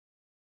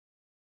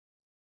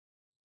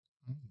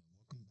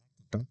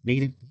Don't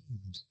need it.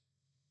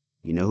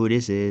 You know who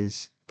this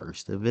is.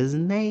 First of his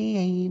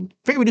name.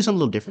 Figure we do something a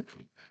little different.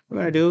 We're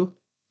gonna do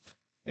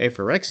a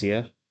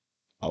Phyrexia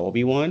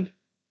Obi-Wan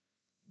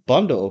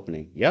bundle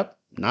opening. Yep.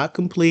 Not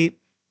complete.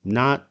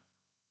 Not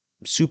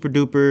super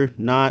duper.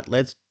 Not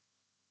let's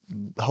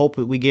hope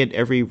that we get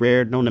every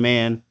rare known to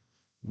man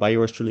by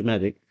yours truly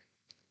magic.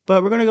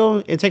 But we're gonna go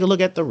and take a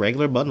look at the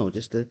regular bundle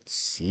just to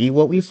see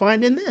what we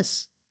find in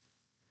this.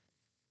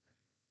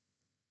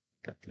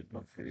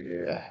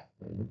 Yeah.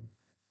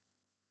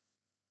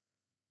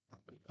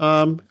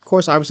 Of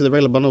course, obviously the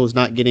regular bundle is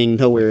not getting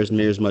nowhere as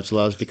near as much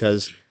love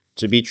because,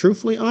 to be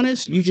truthfully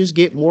honest, you just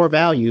get more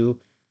value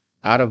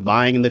out of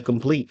buying the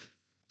complete,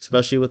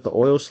 especially with the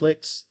oil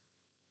slicks.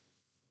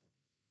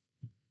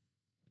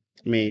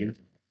 I mean,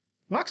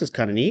 box is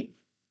kind of neat.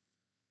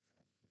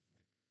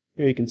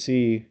 Here you can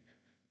see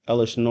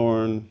Elish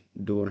Norn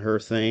doing her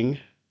thing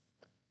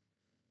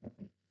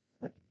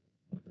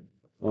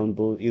on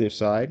both either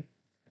side.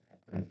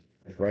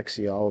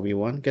 Phyrexia all be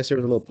one. Guess there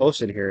was a little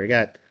post in here. It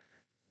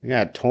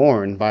got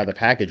torn by the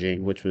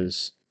packaging, which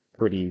was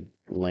pretty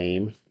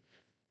lame.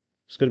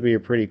 It's gonna be a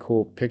pretty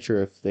cool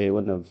picture if they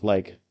wouldn't have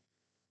like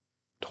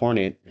torn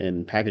it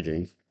in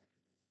packaging.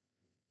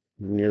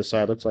 And the other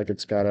side looks like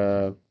it's got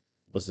a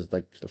what's this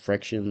like the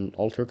Phyrexia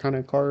altar kind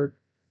of card?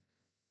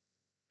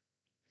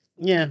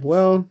 Yeah,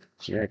 well,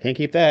 yeah, I can't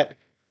keep that.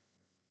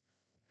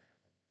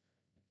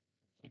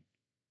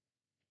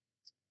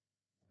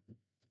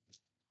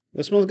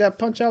 This one's got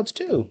punch outs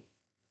too.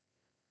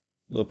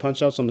 Little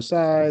punch outs on the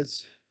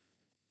sides.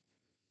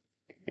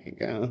 There you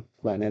go.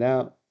 Flatten it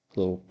out.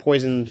 Little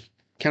poison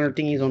counter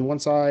thingies on one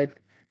side.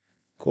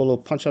 Cool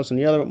little punch outs on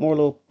the other. More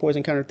little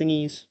poison counter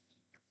thingies.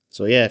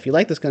 So yeah, if you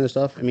like this kind of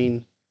stuff, I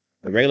mean,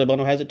 the regular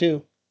bundle has it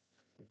too.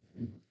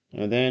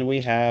 And then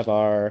we have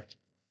our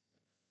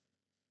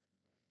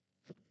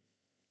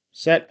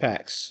set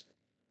packs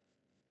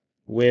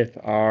with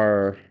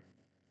our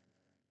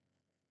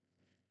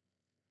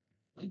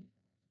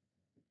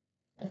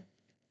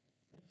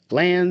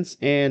lands,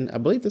 and I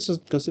believe this is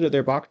considered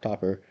their box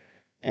topper.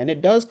 And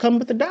it does come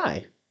with a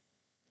die.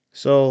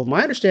 So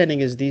my understanding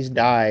is these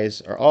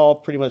dies are all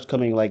pretty much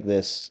coming like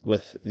this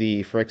with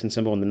the Phyrexian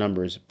symbol and the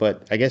numbers.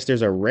 But I guess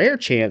there's a rare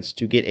chance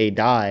to get a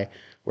die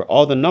where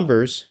all the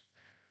numbers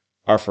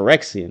are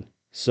Phyrexian.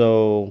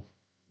 So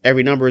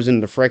every number is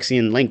in the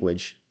Phyrexian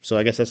language. So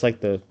I guess that's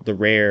like the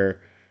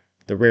rare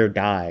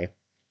die.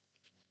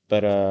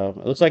 But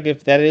it looks like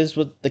if that is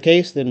what the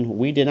case, then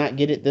we did not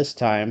get it this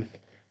time.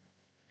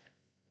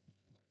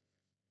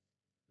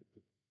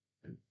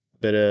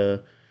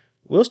 But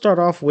we'll start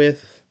off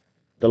with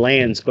the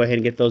lands. Go ahead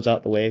and get those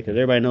out the way because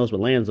everybody knows what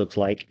lands looks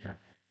like.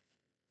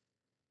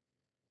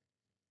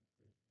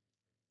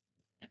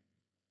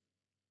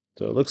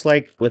 So it looks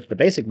like with the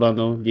basic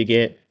bundle, you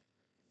get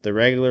the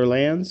regular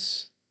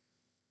lands,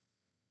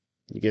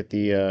 you get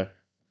the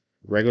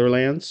regular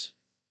lands.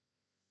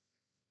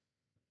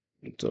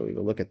 So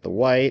you look at the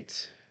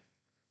white,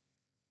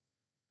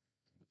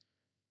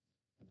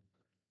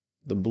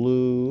 the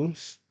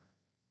blues.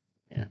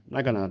 Yeah, I'm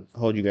not gonna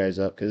hold you guys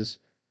up because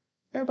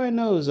everybody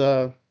knows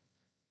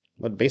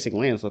what basic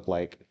lands look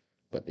like.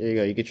 But there you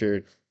go, you get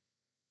your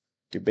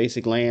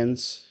basic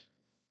lands.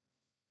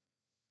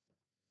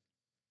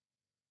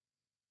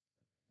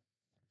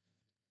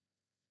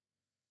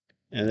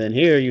 And then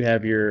here you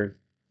have your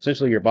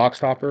essentially your box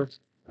topper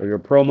or your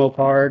promo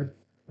card,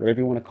 whatever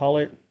you want to call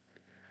it.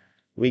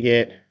 We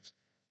get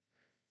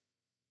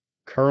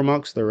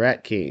Kurmux the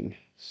Rat King.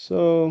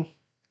 So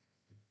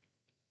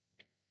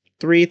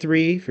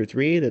 3/3 for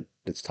 3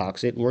 that's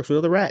toxic and works with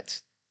other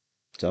rats.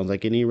 Sounds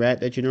like any rat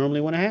that you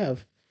normally want to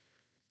have.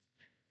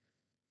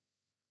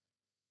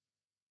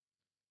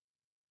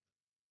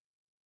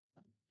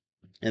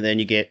 And then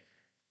you get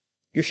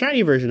your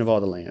shiny version of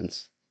all the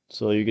lands.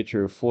 So you get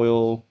your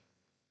foil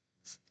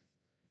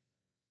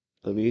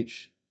of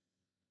each.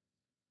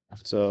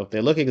 So they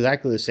look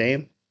exactly the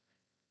same,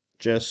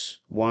 just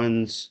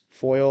one's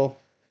foil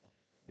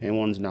and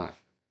one's not.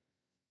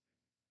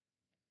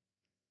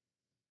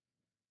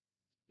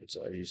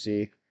 So as you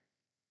see,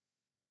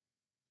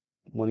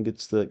 one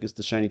gets the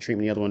shiny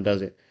treatment, the other one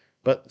doesn't.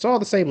 But it's all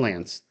the same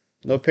lands.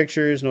 No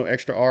pictures, no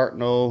extra art,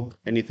 no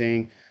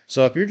anything.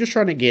 So if you're just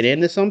trying to get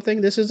into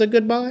something, this is a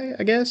good buy,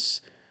 I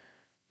guess.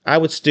 I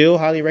would still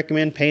highly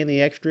recommend paying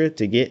the extra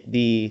to get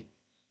the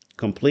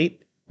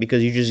complete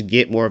because you just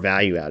get more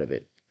value out of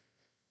it.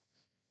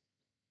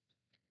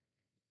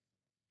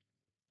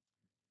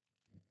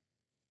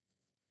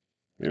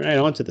 All right,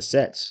 on to the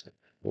sets.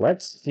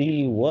 Let's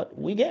see what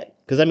we get.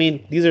 Because, I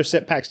mean, these are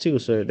set packs too,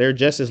 so they're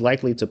just as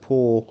likely to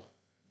pull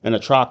an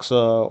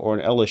Atroxa or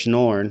an Elish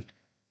Norn.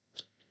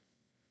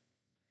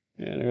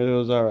 And there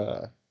goes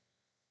our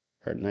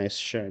nice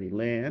shiny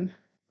land.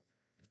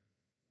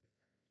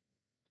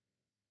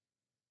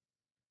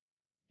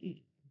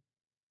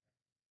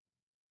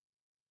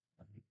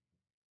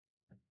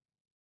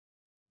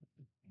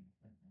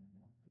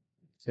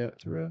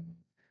 Tetra.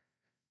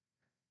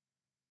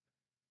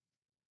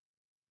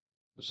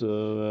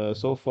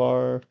 So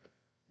far,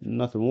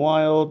 nothing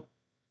wild.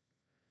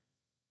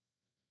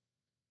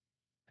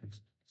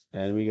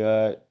 And we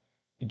got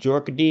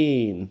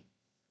Jorkadine.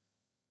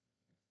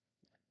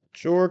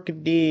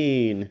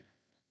 Jorkadine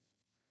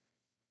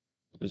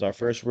is our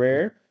first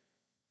rare,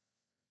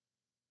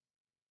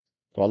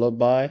 followed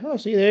by, oh,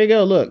 see, there you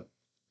go. Look,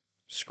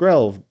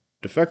 Skrelv,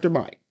 Defector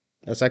Mike.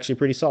 That's actually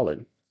pretty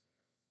solid.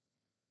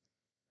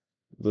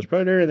 There's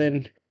Predator, and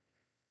then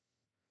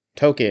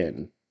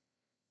Token.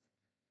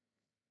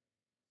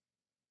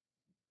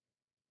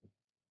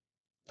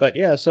 But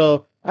yeah,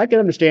 so I can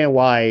understand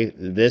why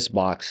this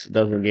box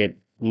doesn't get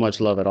much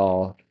love at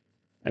all.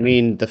 I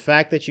mean, the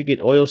fact that you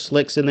get oil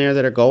slicks in there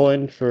that are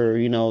going for,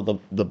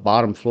 the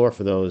bottom floor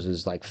for those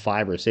is like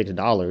 $5 or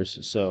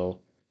 $6. So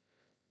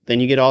then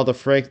you get all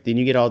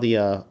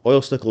the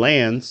oil slick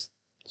lands.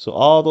 So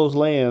all those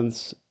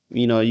lands,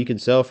 you can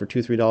sell for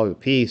 $2, $3 a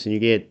piece, and you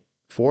get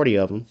 40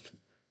 of them.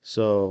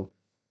 So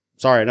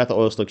sorry, not the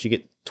oil slicks. You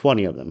get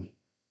 20 of them.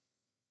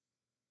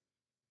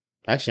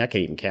 Actually, I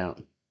can't even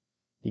count.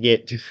 You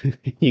get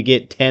you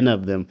get 10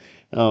 of them.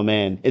 Oh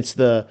man, it's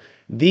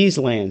these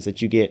lands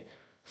that you get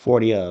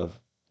 40 of,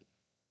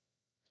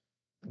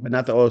 but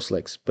not the oil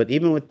slicks. But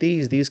even with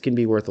these can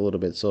be worth a little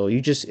bit. So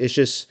it's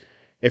just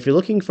if you're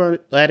looking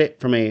at it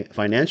from a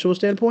financial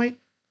standpoint,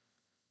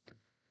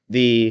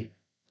 the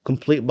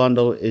complete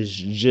bundle is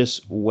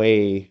just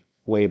way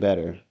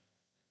better.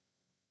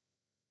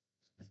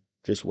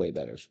 Just way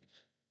better.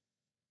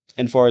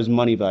 And far as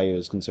money value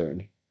is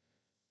concerned.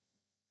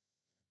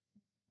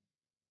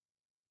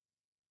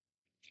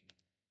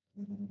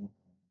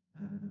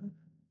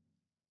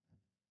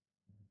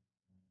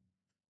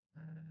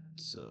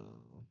 So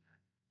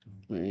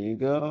there you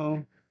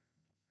go.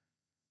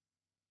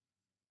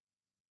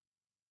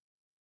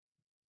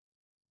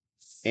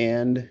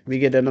 And we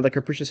get another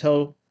Capricious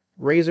Hell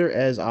Razor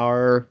as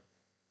our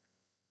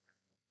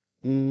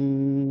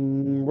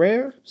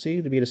rare.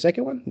 See, to be the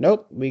second one.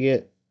 Nope, we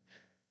get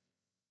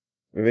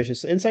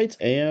Vicious Insights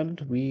and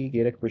we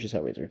get a Capricious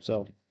Hellraiser.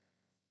 So,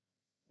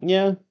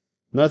 yeah,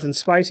 nothing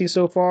spicy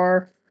so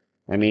far.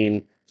 I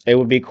mean, it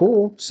would be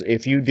cool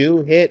if you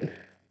do hit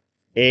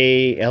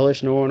a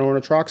Elish Norn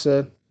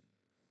Ornithroxa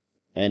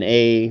and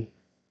a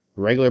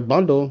regular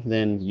bundle,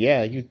 then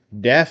yeah, you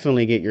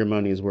definitely get your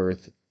money's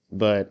worth.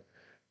 But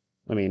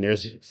I mean,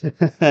 there's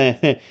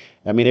the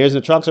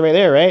Troxa right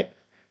there, right?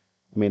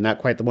 I mean, not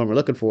quite the one we're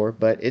looking for,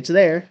 but it's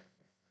there.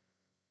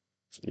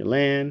 Your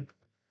land.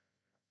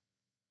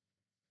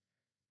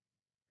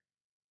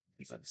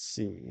 Let's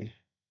see.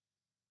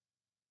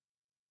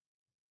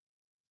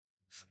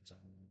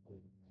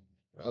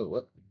 Oh,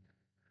 what?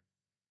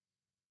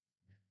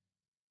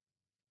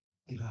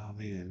 Oh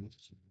man,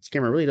 this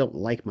camera really don't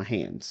like my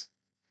hands.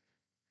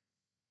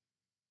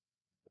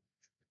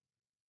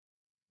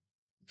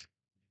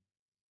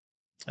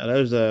 Oh, that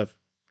was a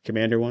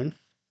commander one.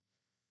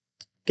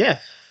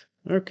 Geth.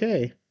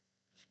 Okay.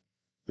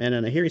 And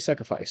then a Hiri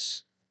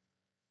sacrifice.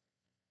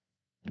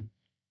 For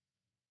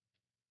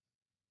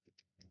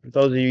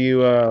those of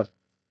you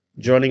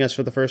joining us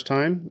for the first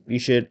time, you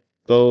should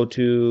go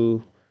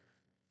to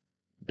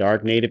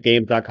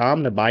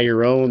darknativegames.com to buy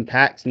your own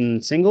packs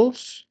and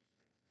singles.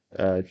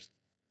 Uh,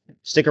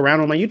 Stick around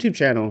on my YouTube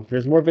channel.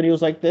 There's more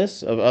videos like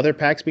this of other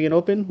packs being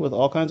opened with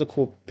all kinds of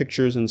cool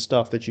pictures and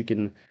stuff that you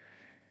can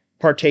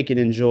partake and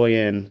enjoy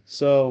in.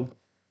 So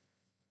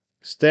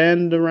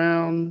stand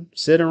around,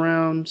 sit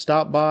around,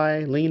 stop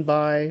by, lean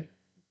by,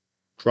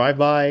 drive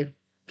by.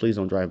 Please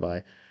don't drive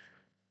by.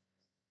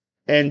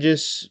 And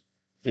just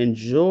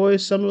enjoy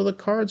some of the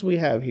cards we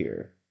have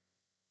here.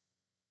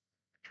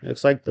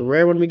 Looks like the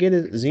rare one we get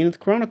is Zenith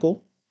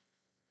Chronicle.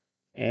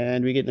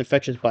 And we get an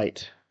Infectious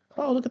Bite.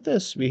 Oh, look at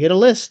this. We hit a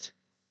list.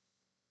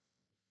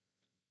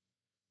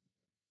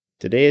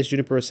 Today is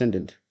Juniper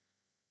Ascendant.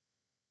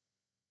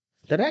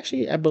 That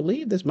actually, I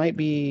believe this might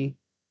be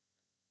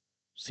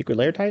Secret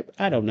Lair type.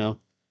 I don't know.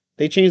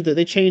 They changed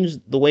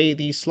the way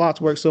these slots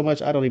work so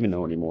much. I don't even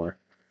know anymore.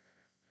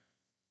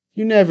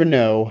 You never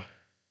know.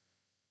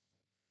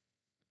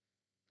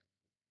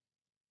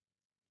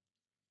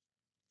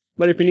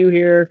 But if you're new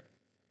here,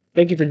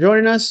 thank you for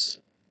joining us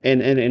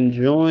and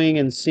enjoying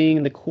and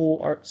seeing the cool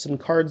arts and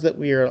cards that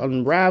we are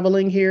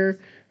unraveling here.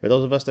 For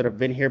those of us that have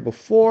been here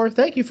before,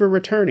 thank you for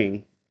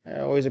returning.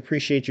 I always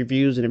appreciate your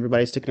views and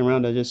everybody sticking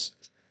around to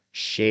just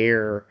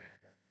share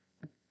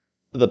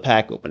the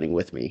pack opening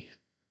with me.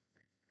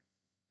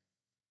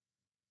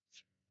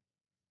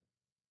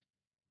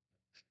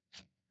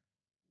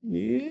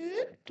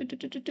 Yeah.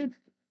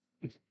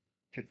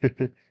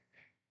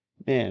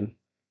 Man,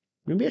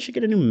 maybe I should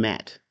get a new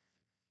mat.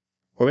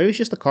 Or maybe it's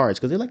just the cards,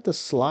 because they like to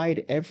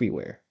slide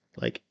everywhere.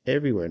 Like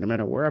everywhere, no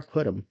matter where I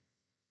put them.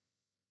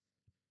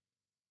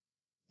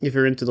 If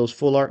you're into those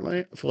full art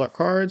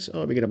cards,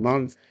 oh, we get a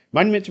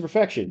Monument to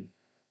Perfection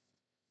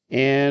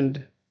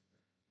and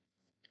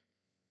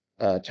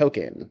a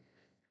token.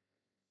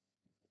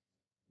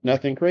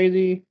 Nothing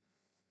crazy.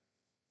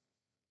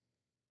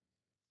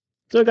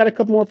 Still got a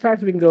couple more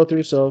packs we can go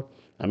through, so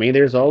I mean,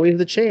 there's always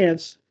the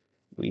chance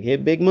we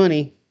hit big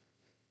money.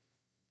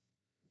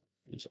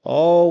 There's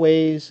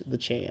always the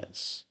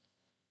chance.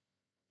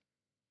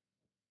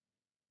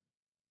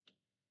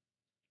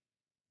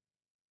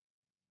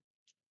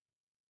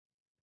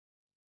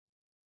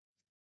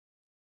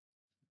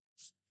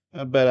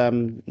 but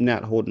I'm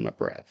not holding my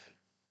breath.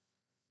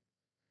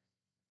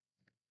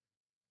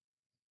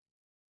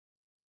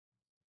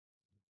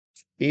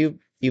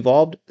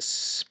 Evolved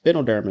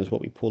Spinoderm is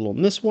what we pull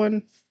on this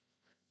one,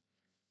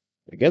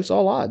 against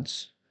all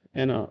odds.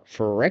 And a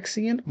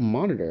Phyrexian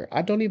Monitor.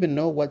 I don't even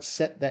know what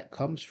set that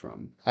comes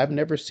from. I've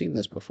never seen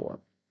this before.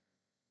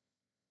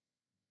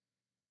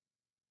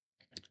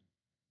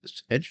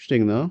 It's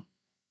interesting, though.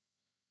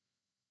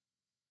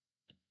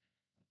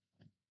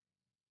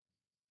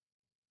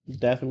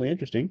 Definitely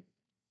interesting.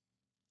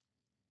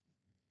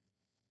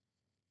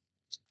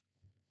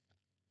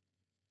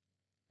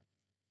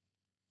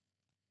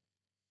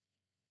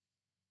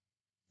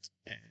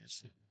 And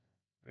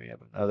we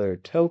have another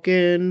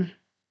token.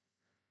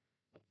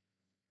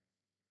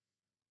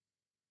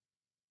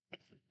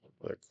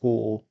 Another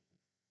cool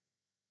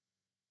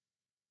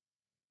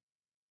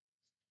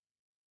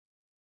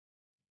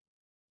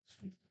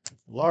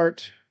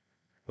Lart.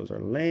 Those are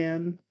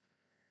land.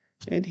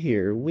 And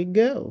here we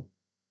go.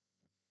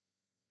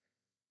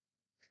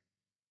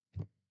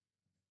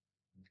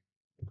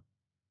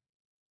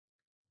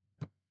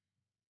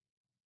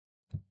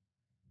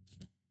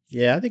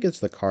 Yeah, I think it's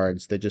the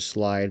cards that just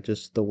slide,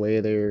 just the way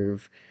they're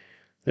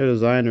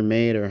designed or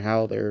made, or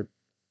how they're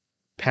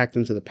packed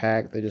into the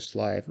pack. They just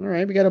slide. All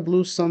right, we got a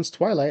Blue Sun's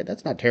Twilight.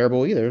 That's not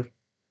terrible either.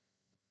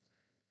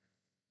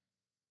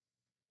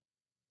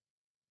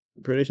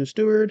 Predation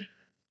Steward.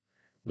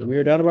 We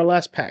are down to our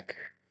last pack.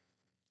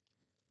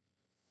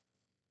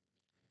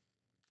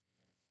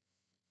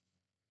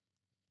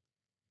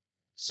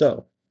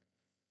 So,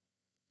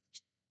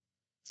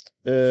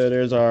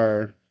 there's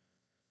our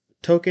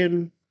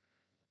token.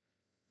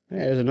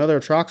 Yeah, there's another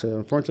Atroxa.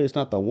 Unfortunately, it's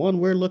not the one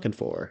we're looking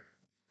for.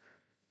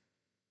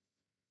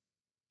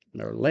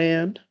 Our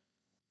land.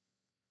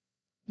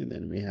 And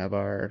then we have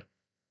our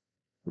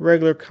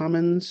regular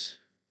commons.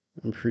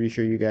 I'm pretty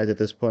sure you guys at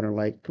this point are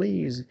like,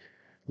 please,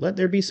 let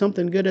there be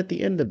something good at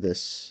the end of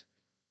this.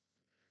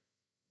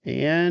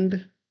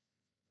 And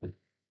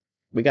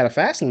we got a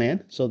fast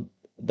land, so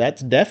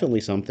that's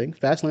definitely something.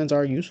 Fast lands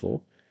are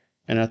useful.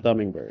 And a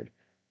thumbing bird.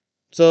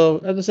 So,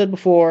 as I said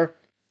before,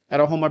 I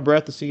don't hold my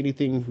breath to see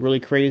anything really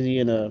crazy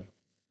in a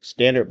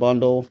standard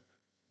bundle.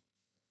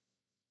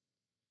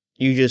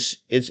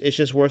 It's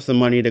just worth the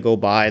money to go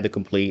buy the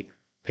complete,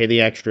 pay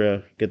the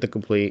extra, get the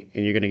complete,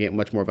 and you're gonna get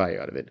much more value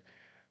out of it.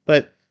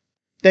 But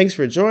thanks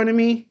for joining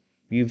me.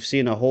 You've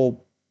seen a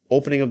whole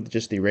opening of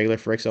just the regular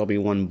Phyrexia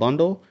LB1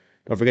 bundle.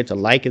 Don't forget to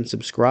like and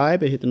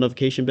subscribe and hit the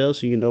notification bell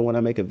so you know when I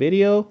make a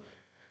video.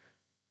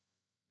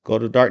 Go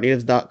to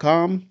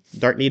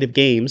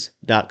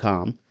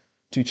darknativegames.com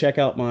to check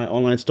out my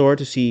online store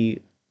to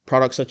see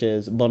products such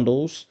as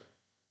bundles,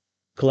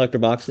 collector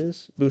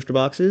boxes, booster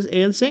boxes,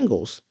 and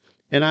singles.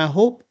 And I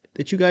hope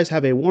that you guys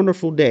have a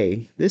wonderful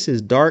day. This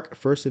is Dark,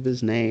 first of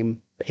his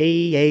name.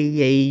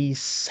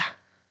 Peace.